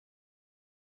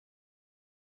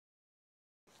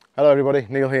Hello everybody,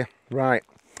 Neil here. Right,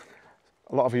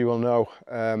 a lot of you will know,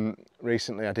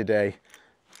 recently I did a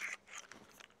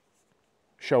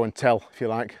show and tell, if you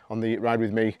like, on the Ride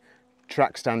With Me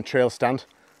track stand, trail stand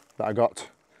that I got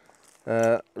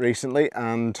recently,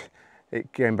 and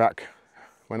it came back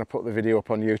when I put the video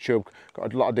up on YouTube.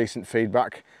 Got a lot of decent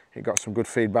feedback. It got some good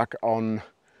feedback on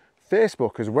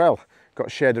Facebook as well.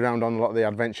 Got shared around on a lot of the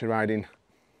adventure riding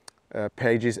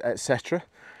pages, etc.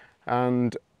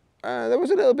 And there was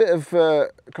a little bit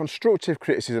of constructive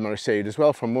criticism I received as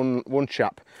well from one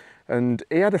chap, and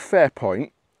he had a fair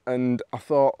point, and I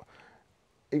thought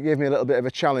it gave me a little bit of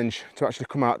a challenge to actually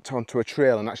come out onto a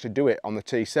trail and actually do it on the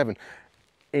T7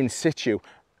 in situ,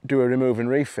 do a remove and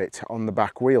refit on the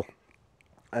back wheel.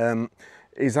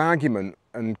 His argument,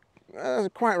 and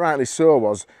quite rightly so,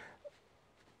 was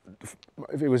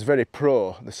it was very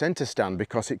pro the centre stand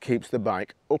because it keeps the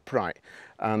bike upright.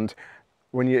 And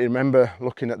when you remember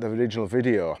looking at the original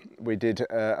video, we did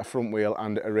a front wheel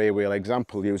and a rear wheel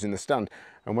example using the stand.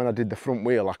 And when I did the front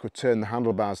wheel, I could turn the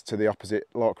handlebars to the opposite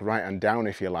lock, right and down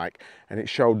if you like, and it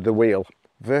showed the wheel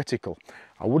vertical.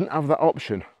 I wouldn't have that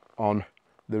option on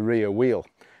the rear wheel.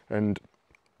 And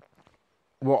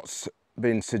what's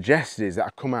been suggested is that I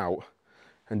come out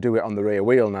and do it on the rear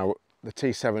wheel. Now, the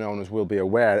T7 owners will be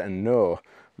aware and know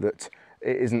that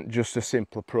it isn't just a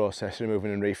simple process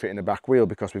removing and refitting the back wheel,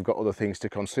 because we've got other things to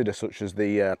consider, such as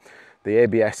the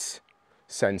ABS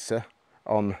sensor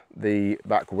on the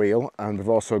back wheel, and we've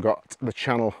also got the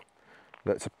channel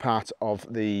that's a part of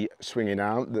the swinging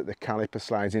arm that the caliper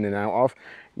slides in and out of.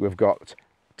 We've got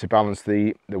to balance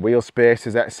the wheel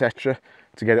spaces, etc.,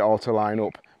 to get it all to line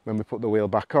up when we put the wheel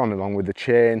back on, along with the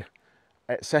chain,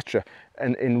 etc.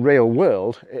 And in real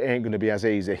world, it ain't going to be as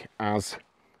easy as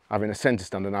having a centre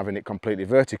stand and having it completely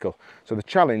vertical. So the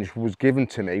challenge was given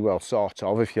to me, well, sort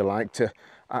of, if you like, to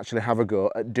actually have a go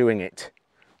at doing it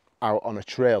out on a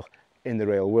trail in the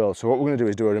real world. So what we're going to do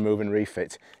is do a remove and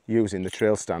refit using the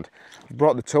trail stand. I've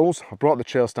brought the tools, I've brought the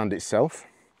trail stand itself,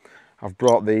 I've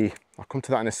brought I'll come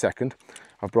to that in a second,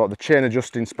 I've brought the chain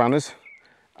adjusting spanners,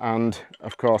 and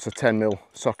of course a 10mm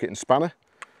socket and spanner,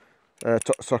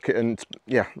 socket and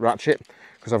ratchet,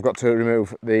 because I've got to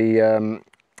remove the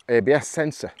ABS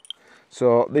sensor.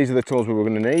 So these are the tools we were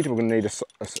going to need. We're going to need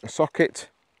a socket,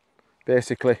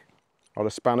 basically, or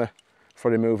a spanner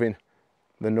for removing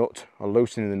the nut or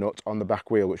loosening the nut on the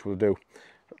back wheel, which we'll do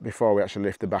before we actually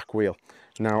lift the back wheel.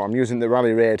 Now I'm using the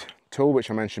Rally Raid tool, which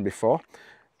I mentioned before.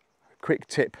 Quick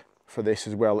tip for this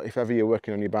as well: if ever you're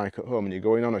working on your bike at home and you're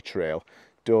going on a trail,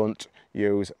 don't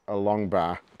use a long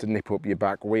bar to nip up your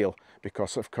back wheel,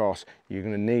 because of course you're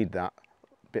going to need that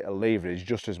bit of leverage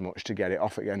just as much to get it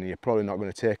off again, and you're probably not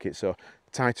going to take it. So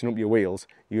tighten up your wheels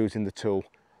using the tool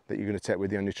that you're going to take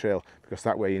with you on your trail, because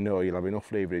that way you know you'll have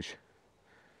enough leverage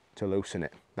to loosen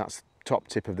it. That's top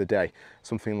tip of the day.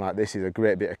 Something like this is a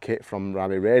great bit of kit from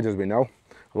Rally Raid, as we know.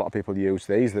 A lot of people use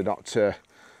these. They're not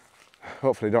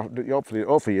hopefully you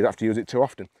don't have to use it too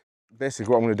often. Basically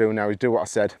what I'm going to do now is do what I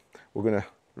said. We're going to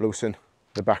loosen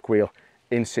the back wheel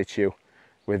in situ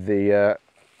with the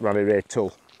Rally Raid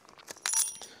tool.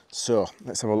 So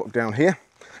let's have a look down here.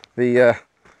 The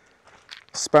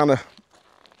spanner,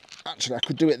 actually I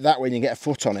could do it that way and you get a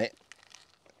foot on it,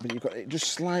 but it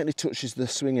just slightly touches the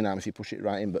swinging arm if you push it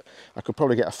right in, but I could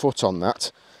probably get a foot on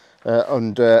that,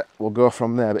 and we'll go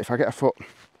from there. But if I get a foot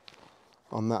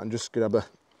on that and just grab a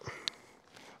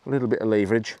little bit of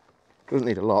leverage, doesn't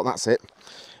need a lot, that's it,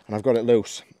 and I've got it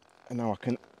loose, and now I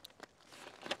can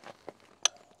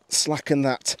slacken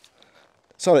that.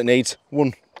 That's all it needs,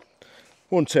 one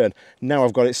turn. Now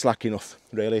I've got it slack enough,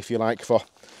 really, if you like, for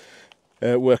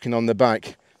working on the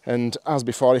bike. And as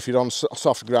before, if you're on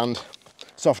soft ground,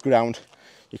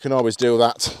 you can always do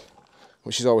that,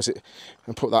 which is always it,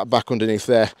 and put that back underneath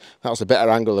there. That was a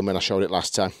better angle than when I showed it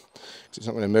last time, because it's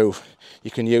not going to move.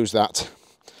 You can use that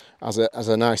as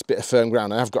a nice bit of firm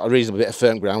ground. I've got a reasonable bit of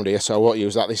firm ground here, so I won't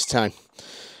use that this time.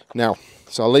 Now,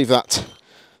 so I'll leave that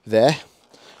there,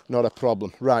 not a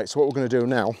problem. Right, so what we're going to do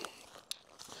now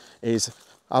is,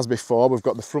 as before, we've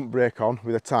got the front brake on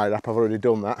with a tie wrap. I've already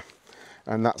done that,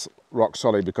 and that's rock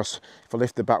solid, because if I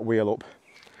lift the back wheel up,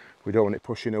 we don't want it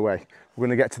pushing away. We're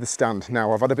going to get to the stand.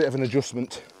 Now, I've had a bit of an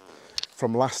adjustment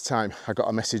from last time. I got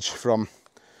a message from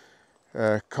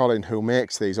Colin, who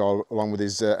makes these, all along with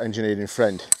his engineering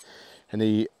friend, and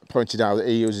he pointed out that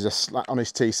he uses on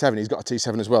his T7. He's got a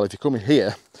T7 as well. If you come in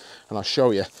here, and I'll show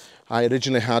you, I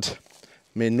originally had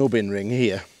my nubbin ring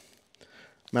here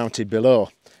mounted below,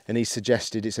 and he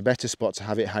suggested it's a better spot to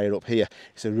have it higher up here.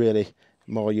 It's a really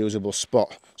more usable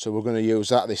spot, so we're going to use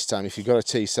that this time. If you've got a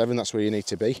T7, that's where you need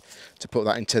to be, to put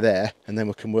that into there, and then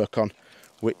we can work on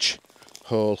which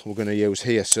hole we're going to use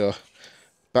here. So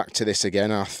back to this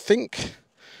again. I think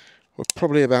we're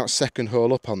probably about second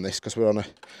hole up on this because we're on a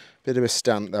bit of a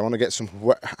stand. I want to get some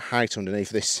height underneath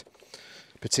this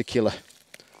particular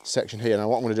section here. Now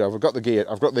what I'm going to do, I've got the gear,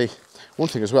 I've got the, one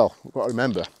thing as well, what I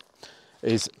remember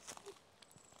is,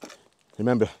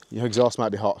 remember your exhaust might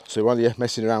be hot, so while you're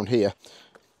messing around here,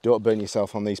 don't burn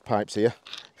yourself on these pipes here.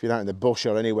 If you're out in the bush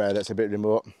or anywhere that's a bit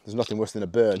remote, there's nothing worse than a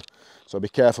burn, so be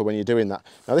careful when you're doing that.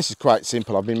 Now this is quite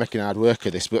simple, I've been making hard work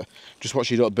of this, but just watch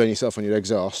you don't burn yourself on your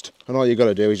exhaust, and all you've got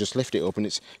to do is just lift it up, and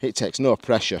it takes no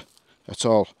pressure at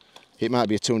all. It might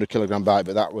be a 200 kilogram bike,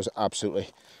 but that was absolutely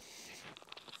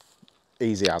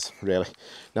easy as, really.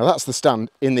 Now that's the stand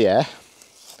in the air,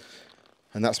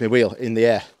 and that's my wheel in the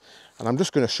air. And I'm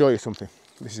just going to show you something.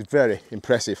 This is very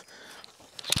impressive.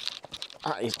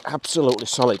 That is absolutely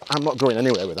solid. I'm not going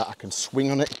anywhere with that. I can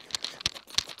swing on it.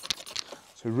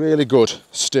 It's really good,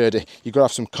 sturdy. You've got to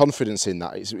have some confidence in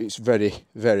that. It's very,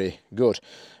 very good.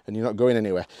 And you're not going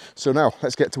anywhere. So now,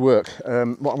 let's get to work. What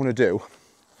I'm going to do,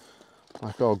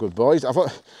 like all good boys, I've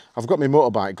got my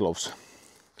motorbike gloves.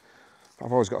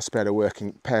 I've always got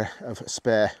a pair of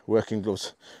spare working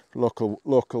gloves.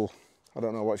 Local, I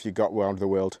don't know what if you got around the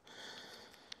world.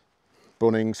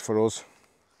 Bunnings for us,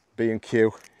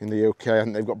 B&Q in the UK, I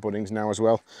think they've got Bunnings now as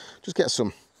well. Just get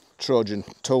some Trojan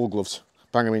tool gloves,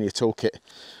 bang them in your toolkit.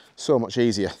 So much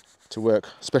easier to work,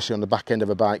 especially on the back end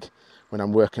of a bike when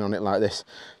I'm working on it like this.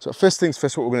 So first things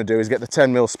first, what we're going to do is get the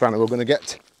 10mm spanner. We're going to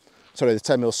get, sorry, the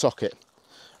 10mm socket.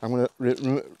 I'm going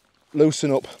to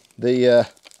loosen up the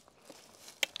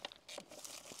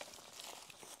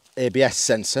ABS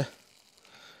sensor.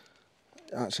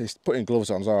 Actually, putting gloves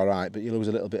on is all right, but you lose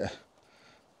a little bit of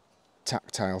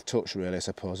tactile touch, really, I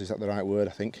suppose. Is that the right word?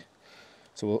 I think.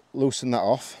 So we'll loosen that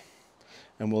off,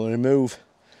 and we'll remove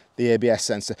the ABS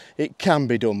sensor. It can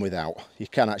be done without. You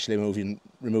can actually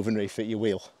remove and refit your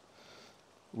wheel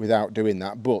without doing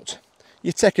that, but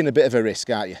you're taking a bit of a risk,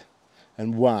 aren't you?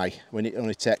 And why, when it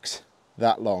only takes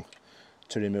that long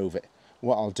to remove it?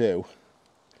 What I'll do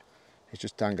is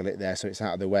just dangle it there so it's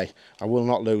out of the way. I will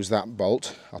not lose that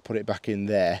bolt. I'll put it back in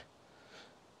there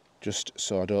just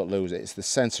so I don't lose it. It's the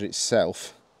sensor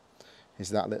itself is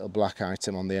that little black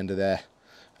item on the end of there,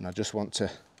 and I just want to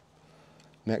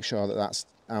make sure that that's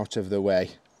out of the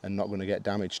way and not going to get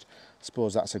damaged. I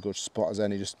suppose that's a good spot as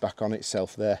any, just back on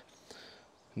itself there.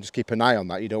 And just keep an eye on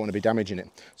that, you don't want to be damaging it.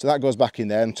 So that goes back in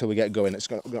there until we get going. It's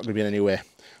not going to be in any way.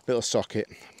 Little socket,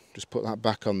 just put that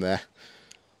back on there.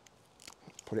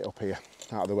 Put it up here,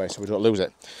 out of the way so we don't lose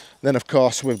it. Then of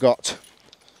course we've got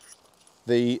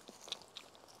the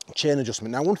chain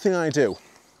adjustment. Now one thing I do,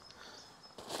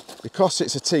 because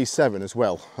it's a T7 as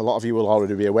well, a lot of you will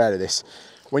already be aware of this,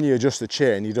 when you adjust the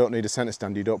chain you don't need a centre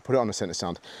stand, you don't put it on a centre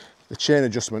stand. The chain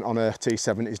adjustment on a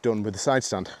T7 is done with the side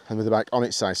stand and with the bike on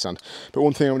its side stand. But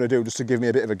one thing I'm going to do, just to give me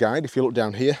a bit of a guide, if you look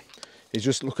down here, is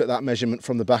just look at that measurement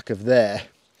from the back of there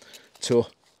to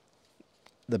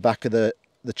the back of the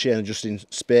chain adjusting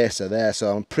spacer there.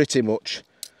 So I'm pretty much,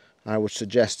 I would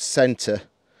suggest centre,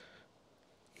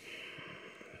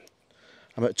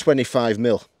 I'm at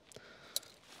 25mm.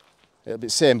 It'll be the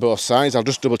same both sides. I'll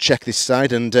just double check this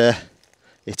side, and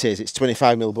it is. It's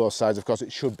 25mm both sides. Of course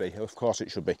it should be. Of course it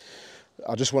should be.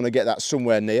 I just want to get that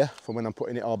somewhere near for when I'm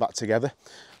putting it all back together.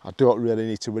 I don't really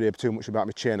need to worry too much about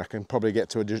my chain. I can probably get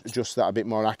to adjust that a bit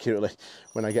more accurately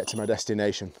when I get to my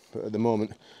destination. But at the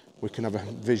moment, we can have a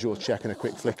visual check and a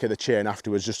quick flick of the chain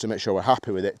afterwards just to make sure we're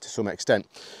happy with it to some extent.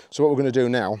 So what we're going to do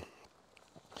now,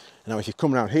 if you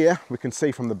come around here, we can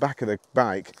see from the back of the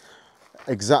bike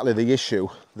exactly the issue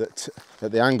that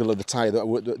at the angle of the tyre that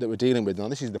we're dealing with. Now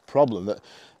this is the problem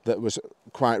that was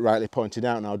quite rightly pointed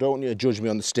out. Now I don't want you to judge me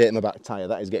on the state of my back tyre.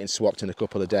 That is getting swapped in a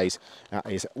couple of days. That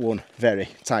is one very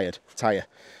tired tyre.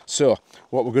 So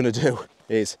what we're going to do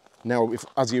is, now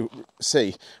as you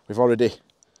see, we've already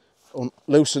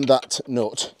loosened that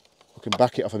nut. We can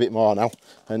back it off a bit more now,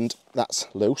 and that's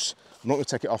loose. I'm not going to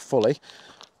take it off fully.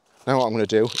 Now what I'm going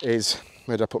to do is,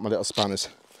 where did I put my little spanners?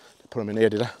 I put them in here,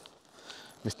 did I?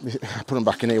 I put them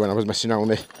back in here when I was messing around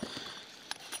with my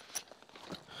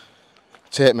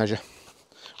tape measure.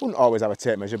 Wouldn't always have a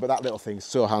tape measure, but that little thing's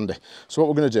so handy. So what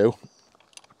we're going to do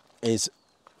is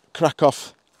crack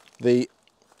off the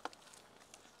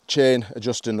chain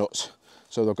adjuster nuts.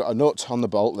 So they've got a nut on the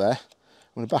bolt there.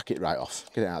 I'm going to back it right off,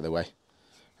 get it out of the way.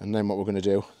 And then what we're going to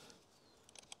do,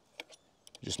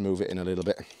 just move it in a little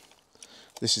bit.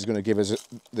 This is going to give us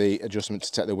the adjustment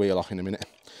to take the wheel off in a minute.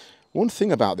 One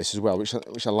thing about this as well, which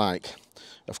I like,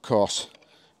 of course,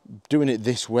 doing it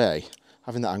this way,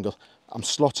 having that angle, I'm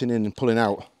slotting in and pulling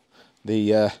out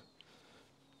the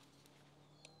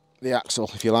axle,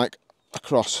 if you like,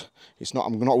 across.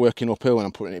 I'm not working uphill when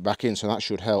I'm putting it back in, so that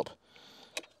should help.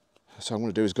 So what I'm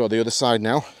going to do is go the other side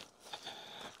now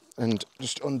and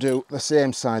just undo the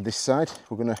same side this side.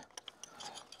 We're going to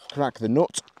crack the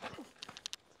nut.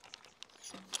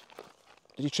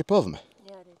 Did you trip over me?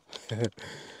 Yeah, I did.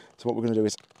 So what we're going to do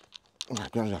is,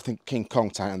 I think King Kong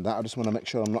tightened that. I just want to make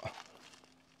sure I'm not,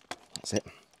 that's it,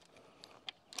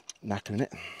 knackering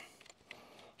it.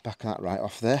 Back that right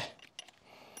off there.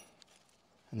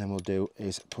 And then we'll do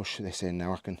is push this in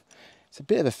now. It's a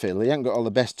bit of a fiddle. You ain't got all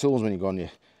the best tools when you go on you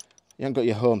ain't got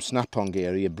your home snap-on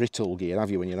gear or your brittle gear,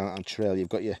 have you, when you're out on trail? You've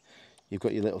got your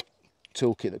little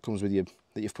toolkit that comes with you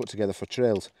that you've put together for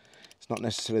trails. It's not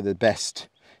necessarily the best,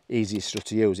 easiest stuff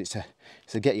to use. It's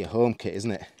a get your home kit,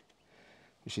 isn't it?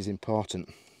 Which is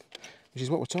important. Which is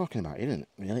what we're talking about, isn't it?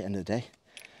 Really, at the end of the day.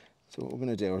 So what we're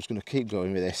going to do, I'm just going to keep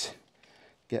going with this.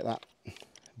 Get that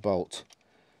bolt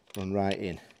run right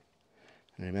in.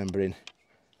 And remembering,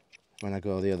 when I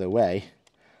go the other way,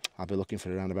 I'll be looking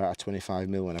for around about a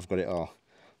 25mm when I've got it all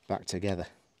back together.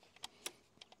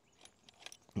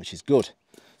 Which is good.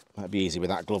 Might be easy with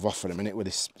that glove off for a minute. With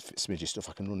this smidgy stuff,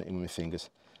 I can run it in with my fingers.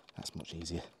 That's much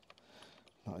easier.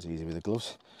 Not as easy with the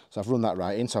gloves. So I've run that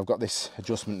right in, so I've got this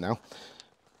adjustment now.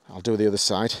 I'll do the other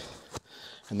side.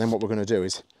 And then what we're going to do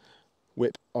is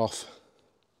whip off.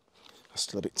 That's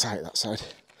still a bit tight, that side.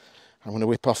 I'm going to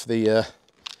whip off the...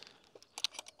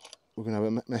 we're going to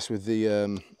have a mess with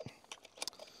the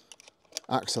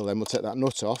axle, then we'll take that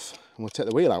nut off and we'll take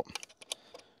the wheel out,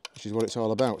 which is what it's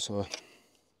all about. So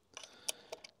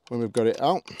when we've got it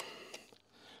out,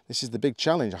 this is the big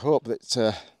challenge. I hope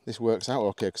that this works out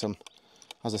okay, because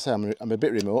as I say, I'm a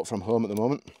bit remote from home at the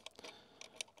moment,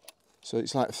 so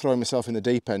it's like throwing myself in the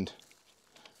deep end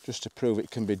just to prove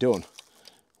it can be done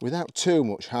without too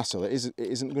much hassle. It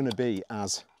isn't going to be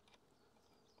as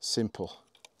simple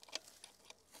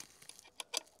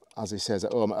as he says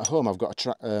at home. At home I've got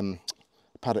a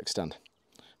paddock stand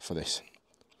for this,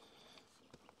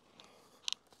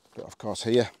 but of course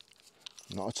here,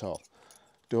 not at all.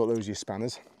 Don't lose your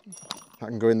spanners. That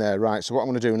can go in there. Right, so what I'm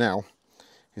going to do now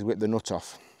is whip the nut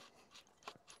off.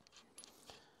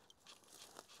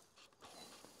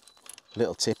 A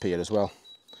little tip here as well.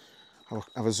 I'll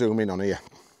have a zoom in on here.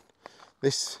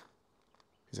 This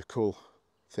is a cool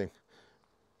thing.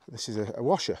 This is a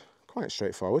washer, quite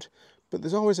straightforward. But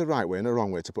there's always a right way and a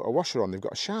wrong way to put a washer on. They've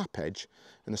got a sharp edge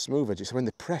and a smooth edge. So when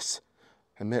they press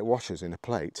and make washers in a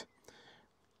plate,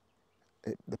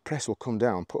 the press will come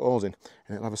down, put holes in,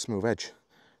 and it'll have a smooth edge.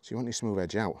 So you want your smooth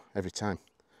edge out every time.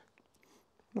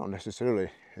 Not necessarily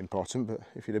important, but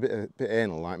if you're a bit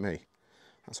anal like me,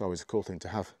 that's always a cool thing to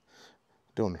have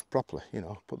done properly. You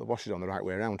know, put the washers on the right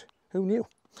way around. Who knew?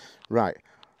 Right.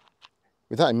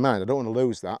 With that in mind, I don't want to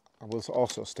lose that. I will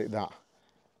also stick that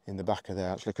in the back of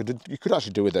there. Actually, you could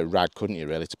actually do with a rag, couldn't you,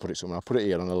 really, to put it somewhere? I'll put it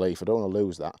here on a leaf. I don't want to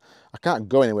lose that. I can't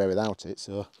go anywhere without it,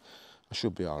 so I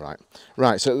should be all right.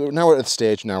 Right, so now we're at the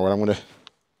stage now where I'm going to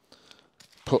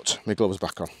put my gloves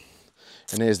back on.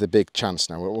 And here's the big chance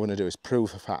now. What we're going to do is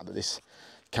prove the fact that this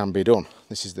can be done.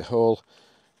 This is the whole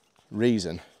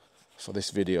reason for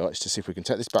this video, is to see if we can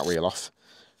take this back wheel off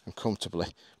and comfortably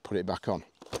put it back on.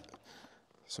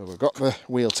 So we've got the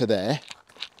wheel to there.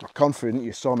 We're confident,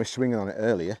 you saw me swinging on it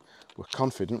earlier, we're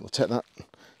confident we'll take that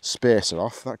spacer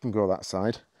off, that can go that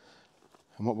side.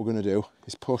 And what we're going to do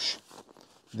is push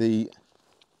the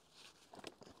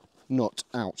nut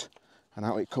out, and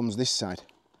out it comes this side.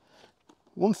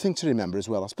 One thing to remember as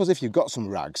well, I suppose if you've got some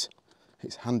rags,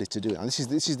 it's handy to do it. And this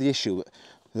is the issue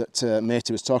that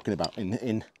Matey was talking about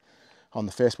on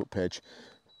the Facebook page.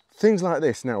 Things like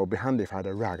this now would be handy if I had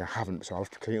a rag. I haven't, so I'll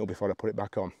have to clean it up before I put it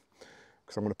back on,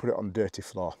 because I'm going to put it on dirty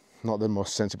floor. Not the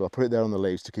most sensible. I'll put it there on the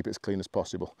leaves to keep it as clean as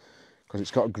possible, because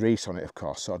it's got grease on it, of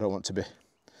course, so I don't want to be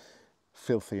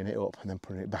filthying it up and then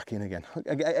putting it back in again.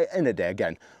 In a day,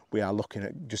 again, we are looking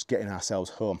at just getting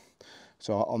ourselves home.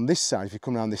 So on this side, if you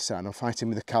come around this side, I'm fighting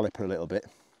with the caliper a little bit,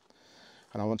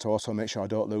 and I want to also make sure I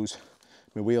don't lose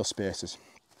my wheel spacers.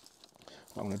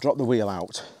 I'm going to drop the wheel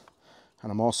out,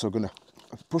 and I'm also going to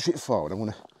push it forward. I'm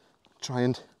going to try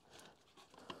and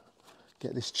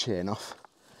get this chain off,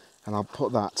 and I'll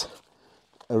put that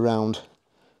around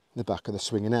the back of the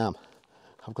swinging arm.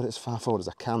 I've got it as far forward as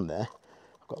I can there.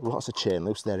 I've got lots of chain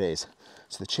loose, there it is.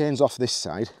 So the chain's off this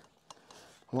side.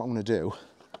 What I'm going to do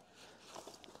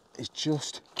is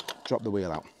just drop the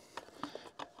wheel out.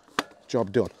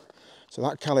 Job done. So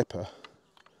that caliper,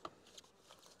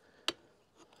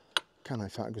 can I in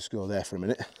fact just go there for a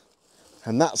minute?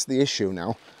 And that's the issue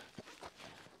now.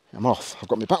 I'm off. I've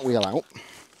got my back wheel out.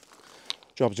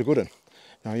 Job's a good one.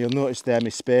 Now you'll notice there my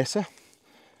spacer.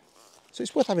 So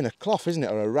it's worth having a cloth, isn't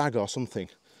it, or a rag or something.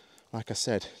 Like I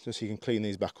said, just so you can clean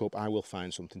these back up. I will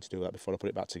find something to do that before I put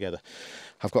it back together.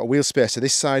 I've got a wheel spacer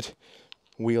this side,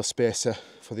 wheel spacer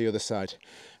for the other side.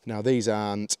 Now these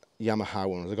aren't Yamaha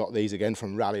ones. I got these again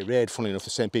from Rally Raid, funnily enough, the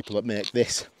same people that make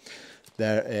this.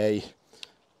 They're they've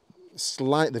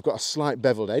got a slight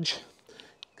beveled edge,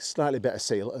 slightly better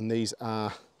seal, and these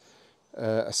are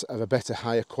of a better,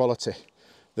 higher quality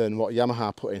than what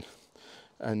Yamaha put in.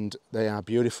 And they are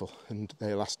beautiful, and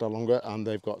they last a lot longer, and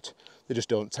they just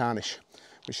don't tarnish,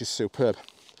 which is superb.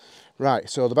 Right,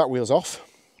 so the back wheel's off,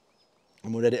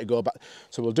 and we're ready to go back.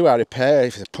 So we'll do our repair,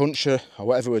 if it's a puncture or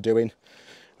whatever we're doing,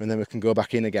 and then we can go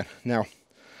back in again. Now,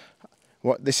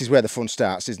 this is where the fun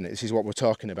starts, isn't it? This is what we're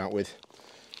talking about with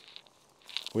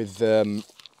the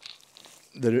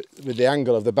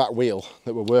angle of the back wheel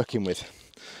that we're working with.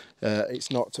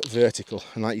 It's not vertical,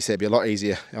 and like you say, it'd be a lot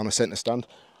easier on a centre stand.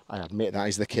 I admit that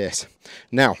is the case.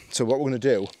 Now, so what we're going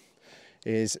to do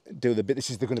is do the bit. This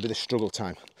is going to be the struggle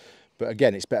time, but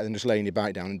again, it's better than just laying your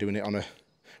bike down and doing it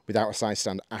without a side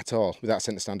stand at all, without a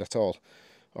centre stand at all,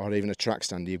 or even a track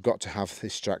stand. You've got to have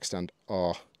this track stand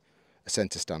or a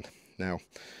centre stand. Now,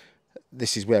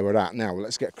 this is where we're at now.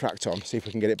 Let's get cracked on, see if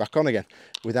we can get it back on again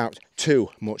without too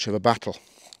much of a battle.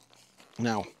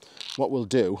 Now, what we'll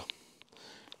do,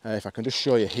 if I can just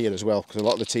show you here as well, because a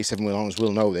lot of the T7 wheel owners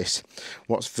will know this,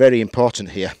 what's very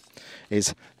important here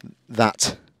is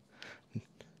that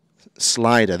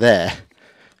slider there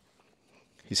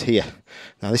is here.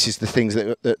 Now this is the things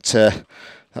that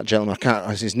gentleman, I can't,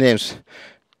 as his name's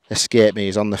escaped me,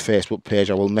 is on the Facebook page.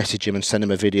 I will message him and send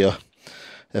him a video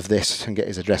of this and get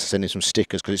his address and send him some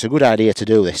stickers, because it's a good idea to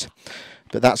do this.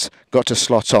 But that's got to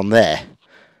slot on there,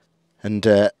 and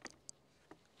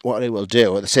what it will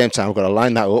do at the same time, I've got to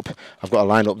line that up. I've got to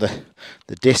line up the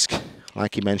disc,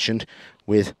 like he mentioned,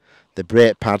 with the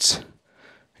brake pads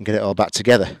and get it all back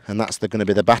together, and that's going to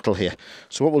be the battle here.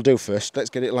 So what we'll do first, let's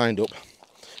get it lined up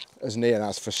as near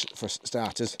as for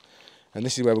starters, and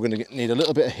this is where we're going to need a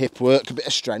little bit of hip work, a bit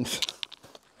of strength,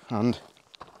 and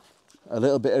a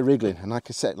little bit of wriggling. And like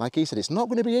he said, it's not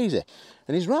going to be easy,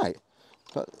 and he's right.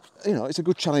 But you know, it's a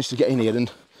good challenge to get in here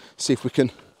and see if we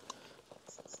can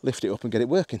lift it up and get it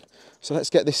working. So let's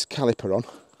get this caliper on.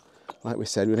 Like we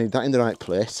said, we need that in the right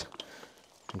place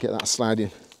and get that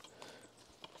sliding.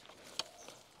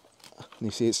 And you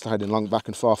see it sliding along back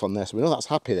and forth on there, so we know that's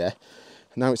happy there.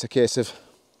 And now it's a case of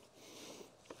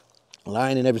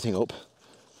lining everything up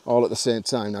all at the same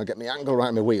time. Now get my angle right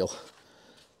on my wheel.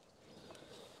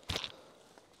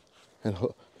 And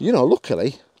you know,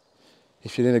 luckily,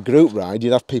 if you're in a group ride,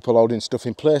 you'd have people holding stuff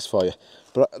in place for you.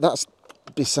 But that's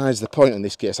besides the point in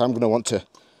this case. I'm going to want to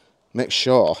make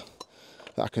sure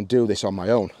that I can do this on my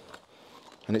own.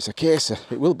 And it's a case of,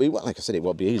 it will be, well, like I said, it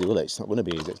won't be easy, will it? It's not going to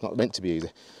be easy. It's not meant to be easy.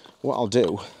 What I'll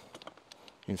do,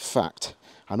 in fact,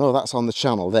 I know that's on the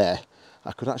channel there.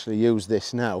 I could actually use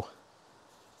this now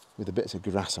with a bit of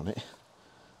grass on it.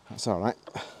 That's all right.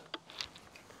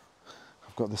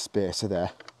 I've got the spacer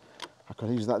there. I could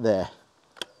use that there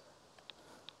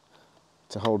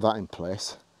to hold that in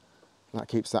place. That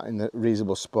keeps that in the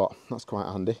reasonable spot. That's quite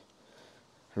handy.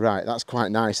 Right, that's quite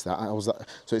nice. So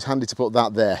it's handy to put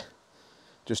that there,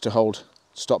 just to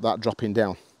stop that dropping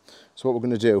down. So what we're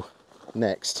going to do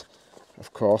next,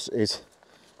 of course, is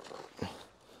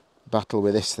battle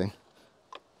with this thing.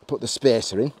 Put the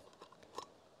spacer in.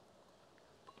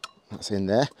 That's in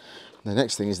there. The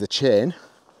next thing is the chain.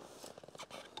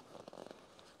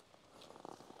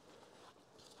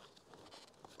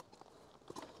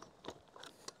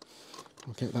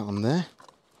 I'll get that on there.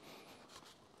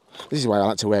 This is why I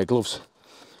like to wear gloves.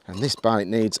 And this bike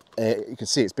needs, you can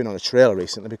see it's been on a trail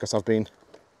recently because I've been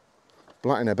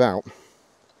blatting about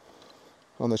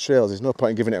on the trails. There's no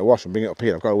point in giving it a wash and bringing it up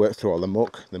here. I've got to work through all the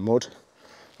muck, the mud.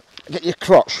 Get your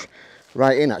crotch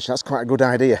right in, actually, that's quite a good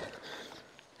idea.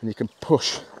 And you can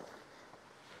push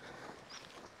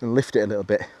and lift it a little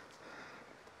bit.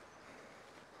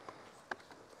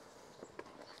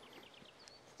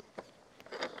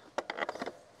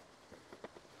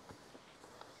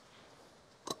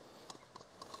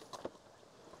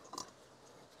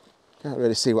 Can't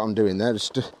really see what I'm doing there,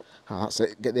 just oh, that's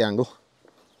it, get the angle.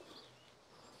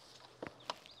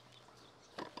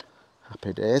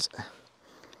 Happy days.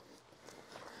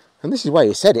 And this is why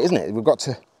you said it, isn't it? We've got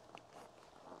to...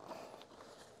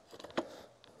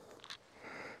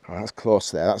 Oh, that's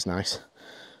close there, that's nice.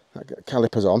 That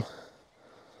caliper's on.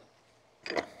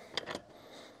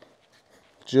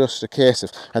 Just a case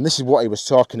of... And this is what he was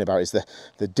talking about, is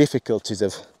the difficulties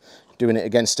of doing it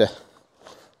against a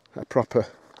proper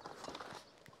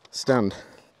stand.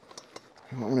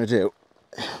 And what I'm going to do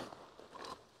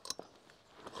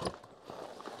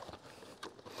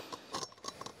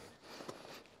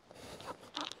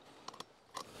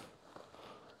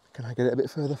I get it a bit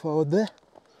further forward there?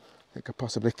 I think I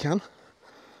possibly can.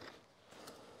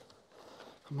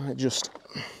 I might just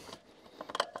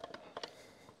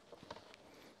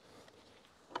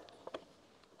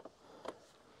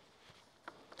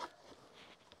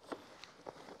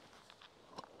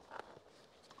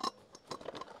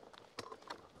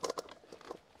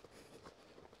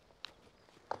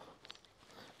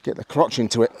get the crotch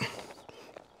into it.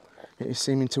 It is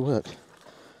seeming to work.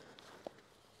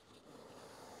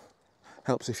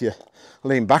 Helps if you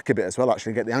lean back a bit as well,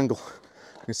 actually get the angle.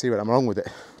 You can see where I'm wrong with it.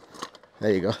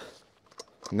 There you go.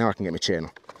 Now I can get my chain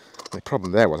on. The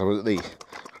problem there was I was at the...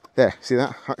 There, see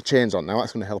that? Chain's on now,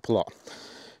 that's going to help a lot.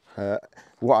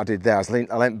 What I did there is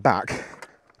I leant back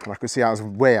and I could see I was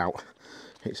way out.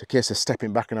 It's a case of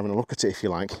stepping back and having a look at it if you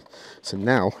like. So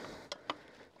now,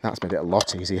 that's made it a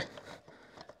lot easier.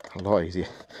 A lot easier.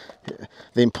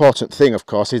 The important thing, of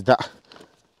course, is that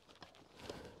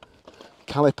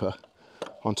caliper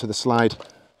onto the slide,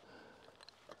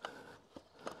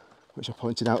 which I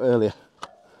pointed out earlier,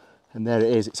 and there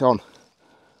it is, it's on.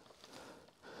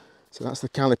 So that's the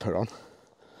caliper on,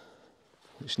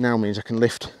 which now means I can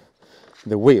lift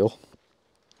the wheel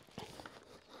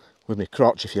with my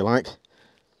crotch, if you like,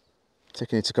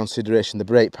 taking into consideration the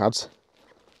brake pads.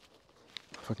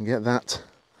 If I can get that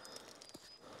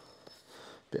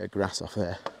bit of grass off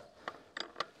there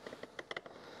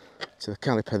to the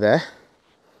caliper there.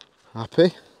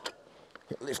 Happy.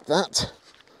 Lift that.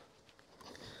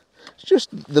 It's just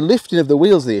the lifting of the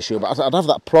wheels the issue, but I'd have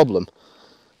that problem,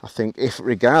 I think, if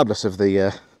regardless of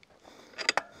the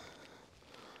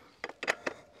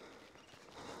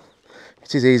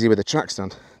it is easy with a track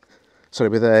stand. Sorry,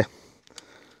 with a,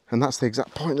 and that's the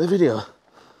exact point of the video.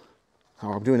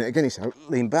 Oh, I'm doing it again. So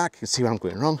lean back, you can see where I'm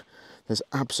going wrong. There's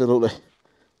absolutely,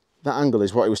 that angle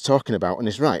is what he was talking about, and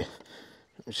he's right,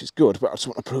 which is good, but I just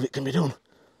want to prove it can be done.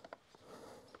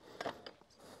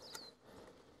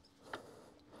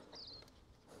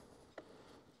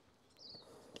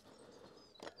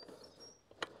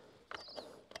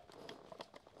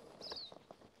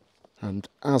 And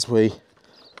as we,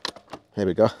 here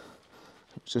we go,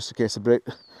 it's just a case of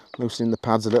loosening the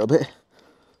pads a little bit.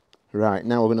 Right,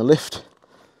 now we're going to lift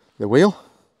the wheel,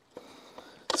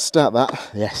 start that,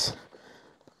 yes.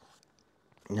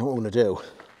 Now what we're going to do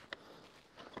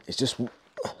is just get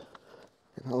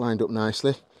that lined up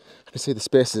nicely. You can see the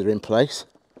spaces are in place.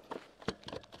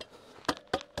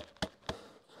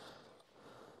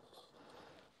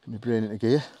 Get my brain into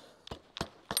gear.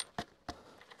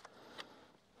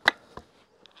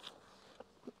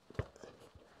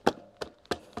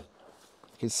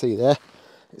 You can see there,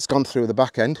 it's gone through the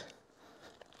back end.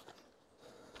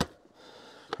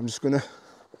 I'm just going to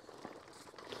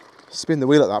spin the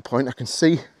wheel at that point. I can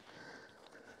see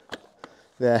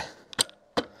there,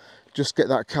 just get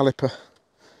that caliper,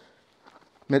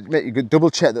 make you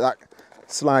double check that that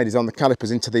slide is on the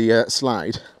calipers into the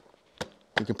slide.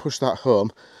 You can push that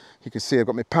home. You can see I've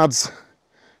got my pads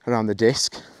around the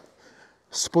disc,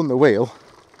 spun the wheel,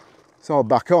 it's all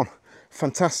back on.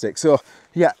 Fantastic. So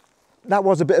yeah, that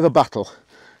was a bit of a battle.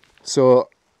 So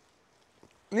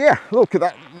yeah, look at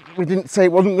that, we didn't say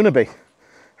it wasn't going to be,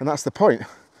 and that's the point.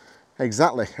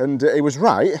 Exactly, and he was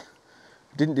right,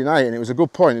 didn't deny it, and it was a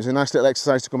good point. It was a nice little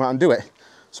exercise to come out and do it.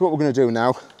 So what we're going to do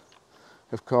now,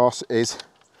 of course, is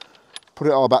put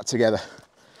it all back together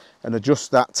and adjust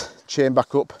that chain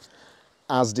back up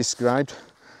as described.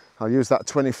 I'll use that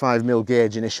 25mm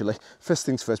gauge initially. First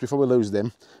things first, before we lose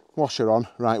them, washer on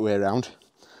right way around,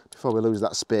 before we lose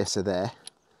that spacer there.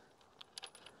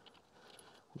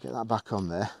 Get that back on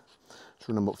there, just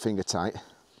run them up finger tight.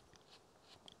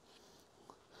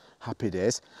 Happy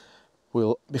days.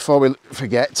 We'll, before we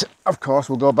forget, of course,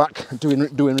 we'll go back and do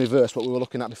in reverse what we were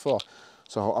looking at before.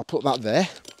 So I'll put that there.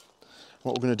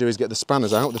 What we're going to do is get the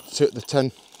spanners out, the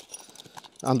 10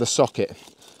 and the socket.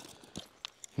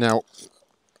 Now,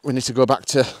 we need to go back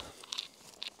to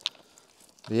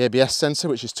the ABS sensor,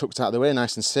 which is tucked out of the way,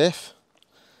 nice and safe.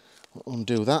 We'll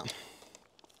undo that,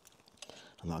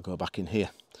 and that'll go back in here.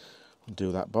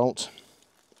 Undo that bolt.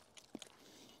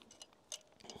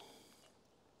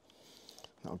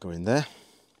 That'll go in there.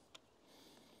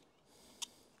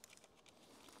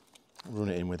 Run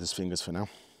it in with his fingers for now,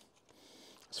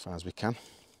 as far as we can,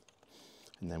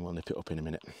 and then we'll nip it up in a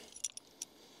minute.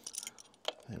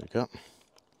 There we go.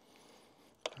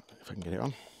 If I can get it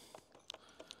on.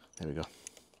 There we go.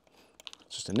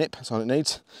 Just a nip, that's all it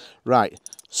needs. Right,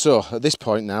 so at this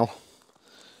point now,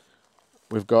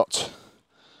 we've got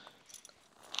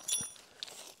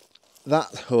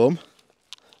that home.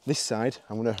 This side,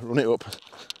 I'm going to run it up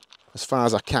as far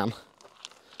as I can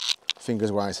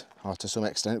fingers wise, or to some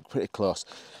extent pretty close.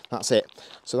 That's it.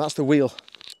 So that's the wheel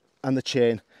and the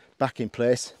chain back in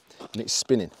place, and it's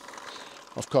spinning.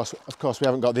 Of course we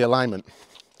haven't got the alignment.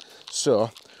 So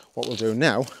what we'll do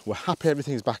now, we're happy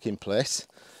everything's back in place.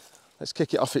 Let's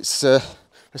kick it off its,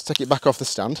 let's take it back off the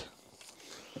stand.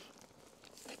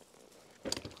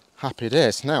 Happy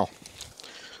days. Now,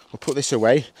 we'll put this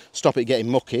away, stop it getting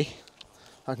mucky.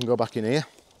 I can go back in here.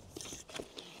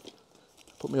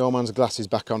 Put my old man's glasses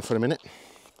back on for a minute.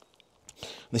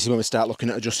 This is when we start looking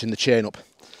at adjusting the chain up.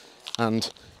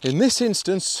 And in this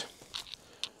instance,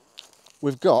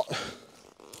 we've got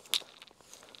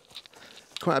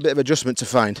quite a bit of adjustment to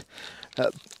find.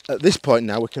 At this point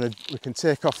now, we can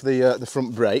take off the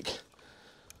front brake.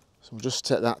 So we'll just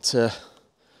take that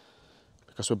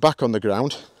because we're back on the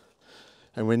ground,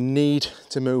 and we need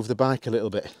to move the bike a little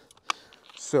bit.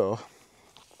 So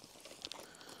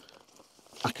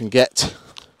I can get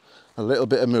a little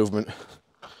bit of movement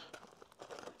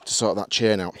to sort that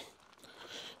chain out.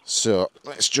 So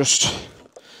let's just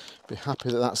be happy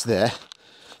that that's there.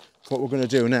 What we're going to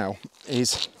do now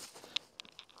is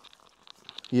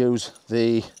use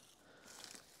the,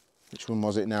 which one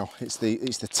was it now? It's the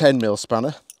 10mm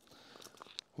spanner.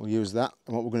 We'll use that,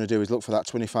 and what we're going to do is look for that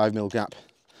 25mm gap,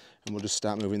 and we'll just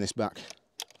start moving this back.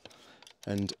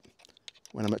 And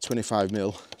when I'm at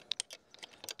 25mm,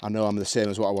 I know I'm the same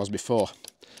as what I was before.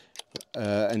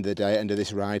 End of the day, end of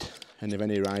this ride, end of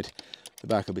any ride, the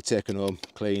bike will be taken home,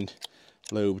 cleaned,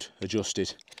 lubed,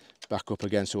 adjusted, back up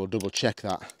again. So we'll double check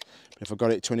that. But if I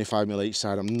got it 25mm each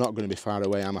side, I'm not going to be far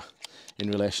away, am I? In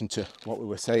relation to what we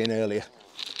were saying earlier.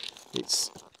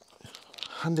 It's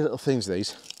handy little things,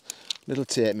 these. Little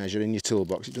tape measure in your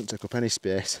toolbox, it doesn't take up any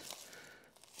space.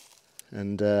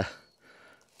 And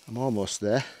I'm almost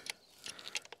there.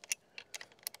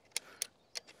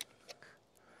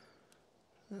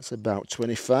 That's about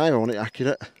 25, I want it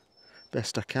accurate,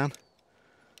 best I can.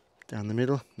 Down the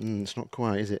middle, it's not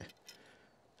quite, is it?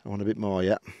 I want a bit more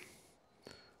yet.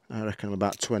 I reckon I'm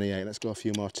about 28, let's go a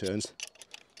few more turns.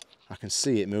 I can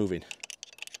see it moving.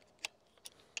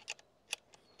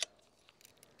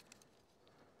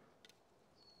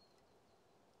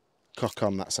 Cock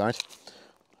on that side.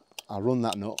 I'll run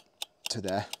that nut to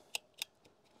there.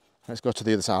 Let's go to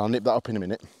the other side, I'll nip that up in a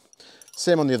minute.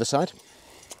 Same on the other side.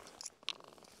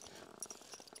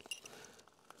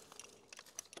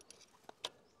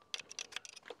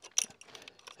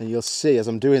 And you'll see, as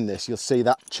I'm doing this, you'll see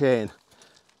that chain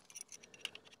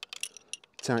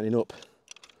tightening up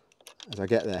as I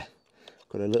get there.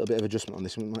 Got a little bit of adjustment on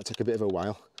this one, it might take a bit of a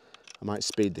while. I might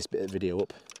speed this bit of video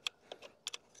up.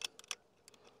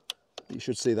 But you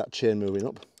should see that chain moving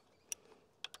up.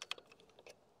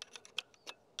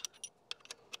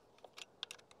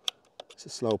 It's a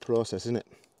slow process, isn't it?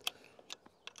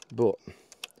 But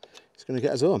it's going to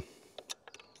get us home.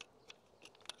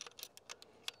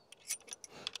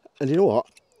 And you know what?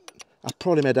 I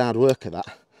probably made hard work of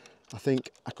that. I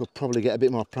think I could probably get a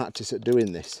bit more practice at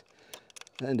doing this.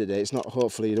 At the end of the day, it's not,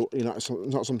 hopefully, it's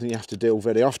not something you have to do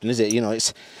very often, is it? You know,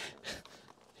 it's,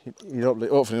 you don't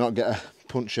hopefully not get a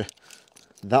puncture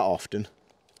that often.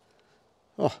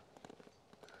 Oh,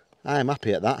 I am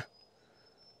happy at that.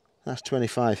 That's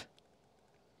 25.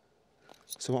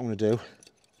 So what I'm going to do,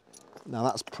 now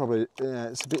that's probably,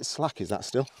 it's a bit slack, is that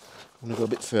still? I'm going to go a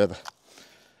bit further.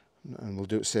 And we'll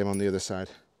do the same on the other side.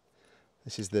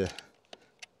 This is the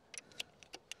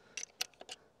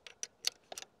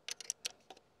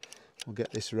we'll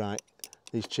get this right.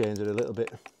 These chains are a little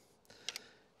bit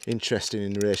interesting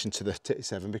in relation to the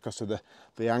T7 because of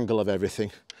the angle of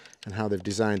everything and how they've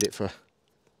designed it for.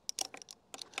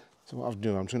 So what I'll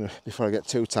do, I'm just going to, before I get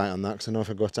too tight on that, because I know if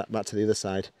I go back to the other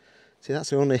side, see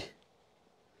that's only,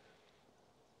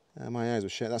 my eyes were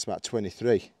shut, that's about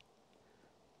 23.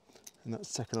 And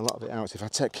that's taken a lot of it out. If I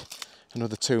take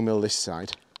another 2mm this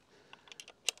side,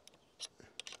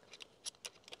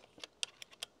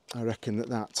 I reckon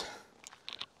that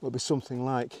will be something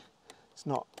like, it's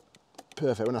not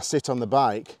perfect. When I sit on the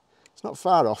bike, it's not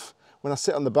far off. When I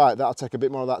sit on the bike, that'll take a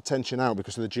bit more of that tension out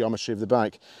because of the geometry of the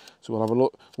bike. So we'll have a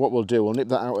look. What we'll do, we'll nip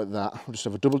that out at that. We'll just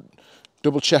have a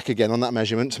double check again on that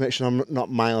measurement to make sure I'm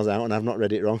not miles out and I've not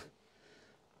read it wrong.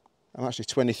 I'm actually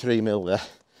 23mm there.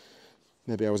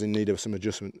 Maybe I was in need of some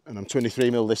adjustment, and I'm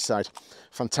 23mm this side.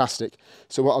 Fantastic.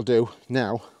 So what I'll do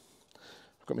now,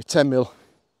 I've got my 10mm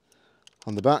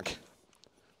on the back,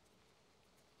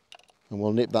 and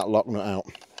we'll nip that lock nut out.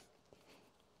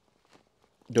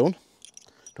 Done.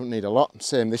 Don't need a lot.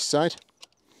 Same this side.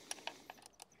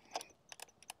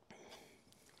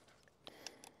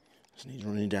 Just need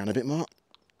running down a bit more.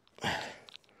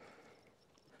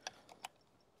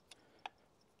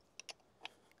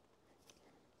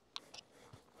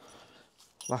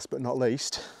 last but not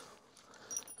least,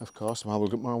 of course, while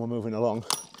we're moving along,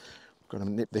 we've got to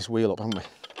nip this wheel up, haven't we?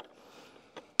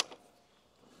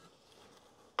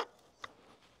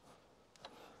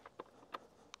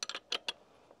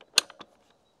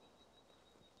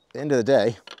 At the end of the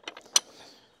day,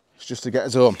 it's just to get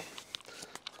us home.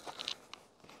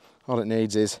 All it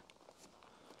needs is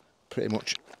pretty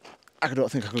much, I don't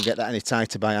think I could get that any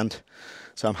tighter by hand.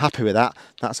 So I'm happy with that.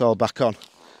 That's all back on.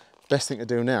 Best thing to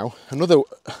do now, another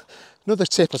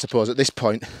tip I suppose at this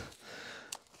point,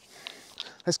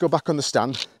 let's go back on the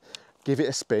stand, give it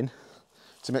a spin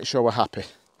to make sure we're happy.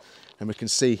 And we can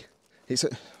see, let's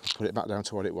put it back down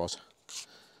to what it was.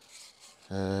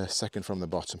 Second from the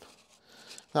bottom.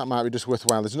 That might be just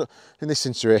worthwhile. There's no, in this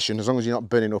situation, as long as you're not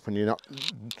burning up and you're not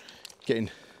getting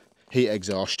heat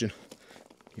exhaustion,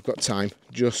 you've got time.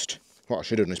 Just, what I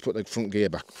should have done is put the front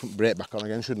brake back on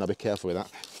again, shouldn't I? Be careful with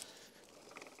that.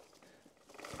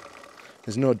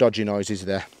 There's no dodgy noises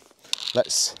there.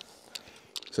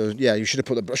 So yeah, I should have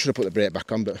put the brake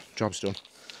back on, but job's done.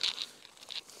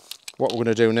 What we're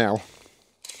going to do now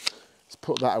is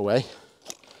put that away,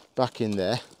 back in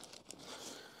there.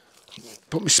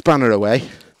 Put my spanner away.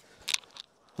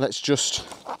 Let's just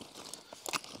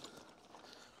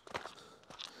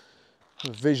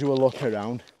have a visual look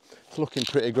around. It's looking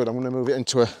pretty good. I'm going to move it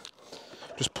into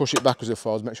just push it backwards and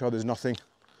forwards, make sure there's nothing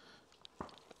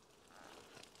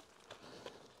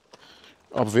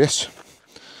obvious.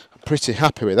 I'm pretty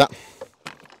happy with that,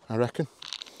 I reckon.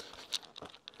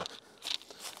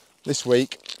 This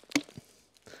week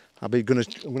I'm gonna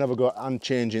have a go and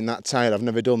changing that tyre. I've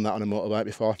never done that on a motorbike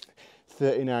before.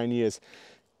 39 years,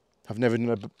 I've never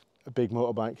done a big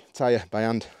motorbike tyre by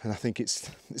hand, and I think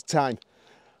it's time.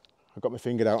 I got my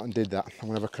finger out and did that. I'm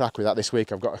gonna have a crack with that this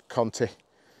week. I've got a Conti,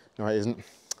 no it isn't,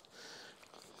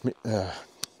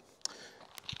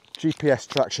 GPS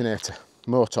tractionator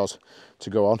motors to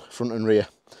go on front and rear.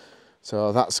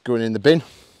 So that's going in the bin.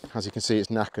 As you can see, it's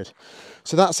knackered.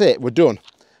 So that's it, we're done.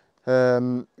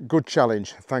 Good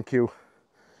challenge. Thank you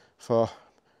for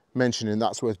mentioning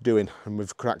that's worth doing, and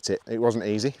we've cracked it. It wasn't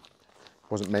easy. It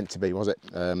wasn't meant to be, was it?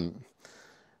 And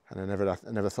I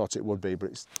never thought it would be,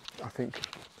 but I think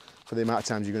for the amount of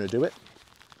times you're going to do it,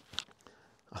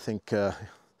 I think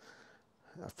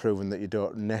I've proven that you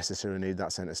don't necessarily need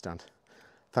that centre stand.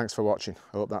 Thanks for watching.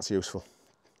 I hope that's useful.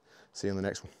 See you on the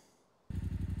next one.